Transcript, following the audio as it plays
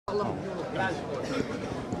Plan for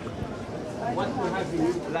what you have in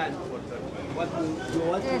your plan for what you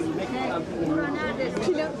want to make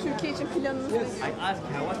something. Plan, Türkiye için planınız ne? I ask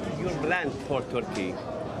her what is your plan for Turkey?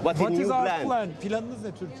 What What is is your our plan? plan? Planınız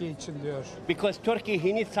ne Türkiye için diyor. Because Turkey,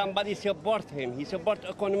 he needs somebody support him. He support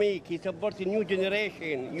economic. He support the new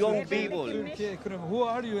generation, young people. Türkiye ekonomi. Who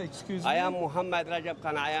are you, excuse me? I am Muhammad Rajab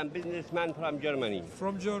Khan. I am businessman from Germany.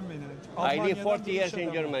 From Germany. I live Almanya'dan 40 bir years iş in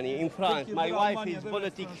adamı. Germany, in 40 France. yıldır My wife is Almanya'da ve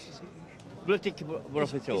politics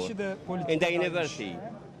professor Eşi de politik in the adammış. university.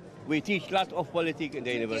 We teach lot of politics in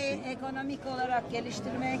the university. Türkiye'yi ekonomik olarak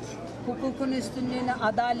geliştirmek, hukukun üstünlüğünü,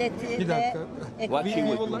 adaleti Bir ve dakika. What you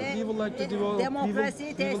We would will like to develop, demokrasiyi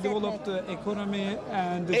we will tesis develop etmek. the economy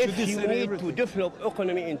and the If you judiciary, need to everything. develop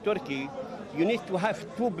economy in Turkey, you need to have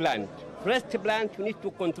two plans. First plan, you need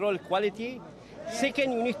to control quality.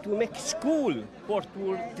 Second, you need to make school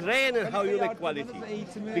to train how you make quality.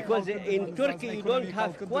 Because in Turkey you don't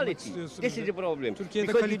have quality. This is the problem.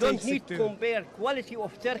 Because you don't need to compare quality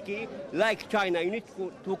of Turkey like China. You need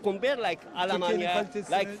to compare like Alman,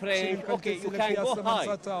 like French. Okay, you can go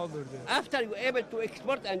high. After you're able to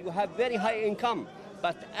export and you have very high income.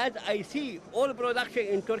 But as I see, all production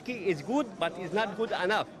in Turkey is good, but is not good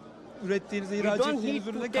enough. Ürettiğiniz, You ihraç don't ettiğiniz need to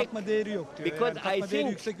ürüne take, katma değeri yok diyor. because Yani I katma değeri think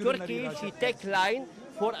yüksek ürünler Turkey ihraç should ediyor. take line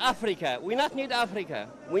for Africa. We not need Africa.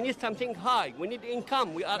 We need something high. We need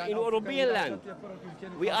income. We are in European land.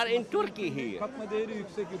 We are in Turkey here. Katma değeri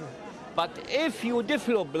yüksek ürün. But if you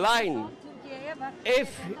develop line, Türkiye'ye bak.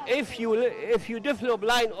 if you develop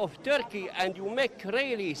line of Turkey and you make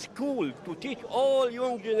really school to teach all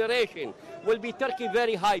young generation, will be Turkey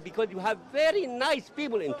very high because you have very nice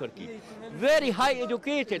people in Turkey, very high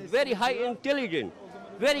educated, very high intelligent,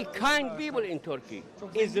 very kind people in Turkey.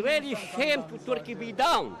 It's really shame to Turkey be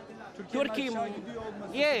down. Turkey,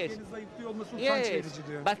 yes, yes,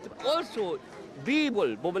 but also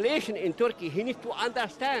people, population in Turkey, he needs to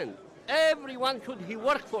understand. Everyone should he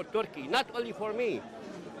work for Turkey, not only for me.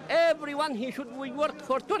 Everyone he should we work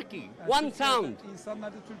for Turkey. One sound.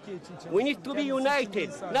 İnsanlar da Türkiye için çalışıyor. We need to be united,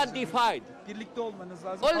 not divide. Birlikte olmanız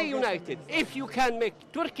lazım. Only united. If you can make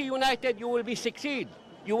Turkey united, you will be succeed.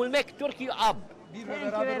 You will make Turkey up. Bir Thank ve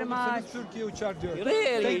you beraber very olursanız much. Türkiye uçar diyor.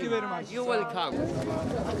 Really, Thank you very much. you will come.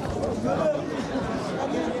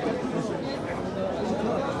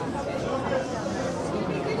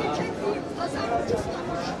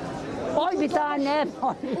 Oy bir tanem.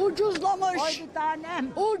 Ucuzlamış. Oy bir tanem.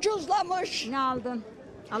 Ucuzlamış. Ne aldın?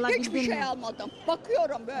 Hiçbir Alabildin şey mi? almadım.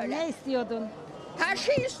 Bakıyorum böyle. Ne istiyordun? Her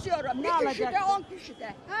şeyi istiyorum. Ne Bir kişide alacaksın? 10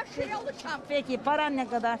 kişide. Her şeyi alacağım. Peki paran ne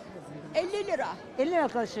kadar? 50 lira. 50 lira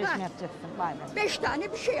alışveriş Ha. mi yapacaksın? Vay be. 5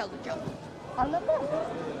 tane bir şey alacağım. Anladın mı?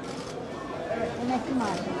 Emekli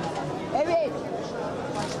maaşı. Evet.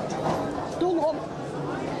 Dulum.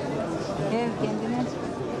 Ev kendine.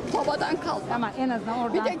 Babadan kaldı. Ama en azından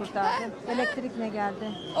oradan Bir de- kurtardın. Ha? Elektrik ne geldi?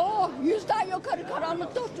 Oh, 100'den yukarı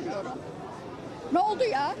karanlıkta oturuyorum. Ne oldu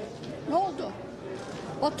ya? Ne oldu?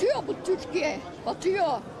 Batıyor bu Türkiye. Batıyor.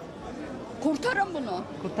 Kurtarın bunu.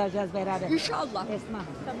 Kurtaracağız beraber. İnşallah. Esma.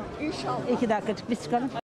 Tamam. İnşallah. 2 dakikacık biz çıkalım.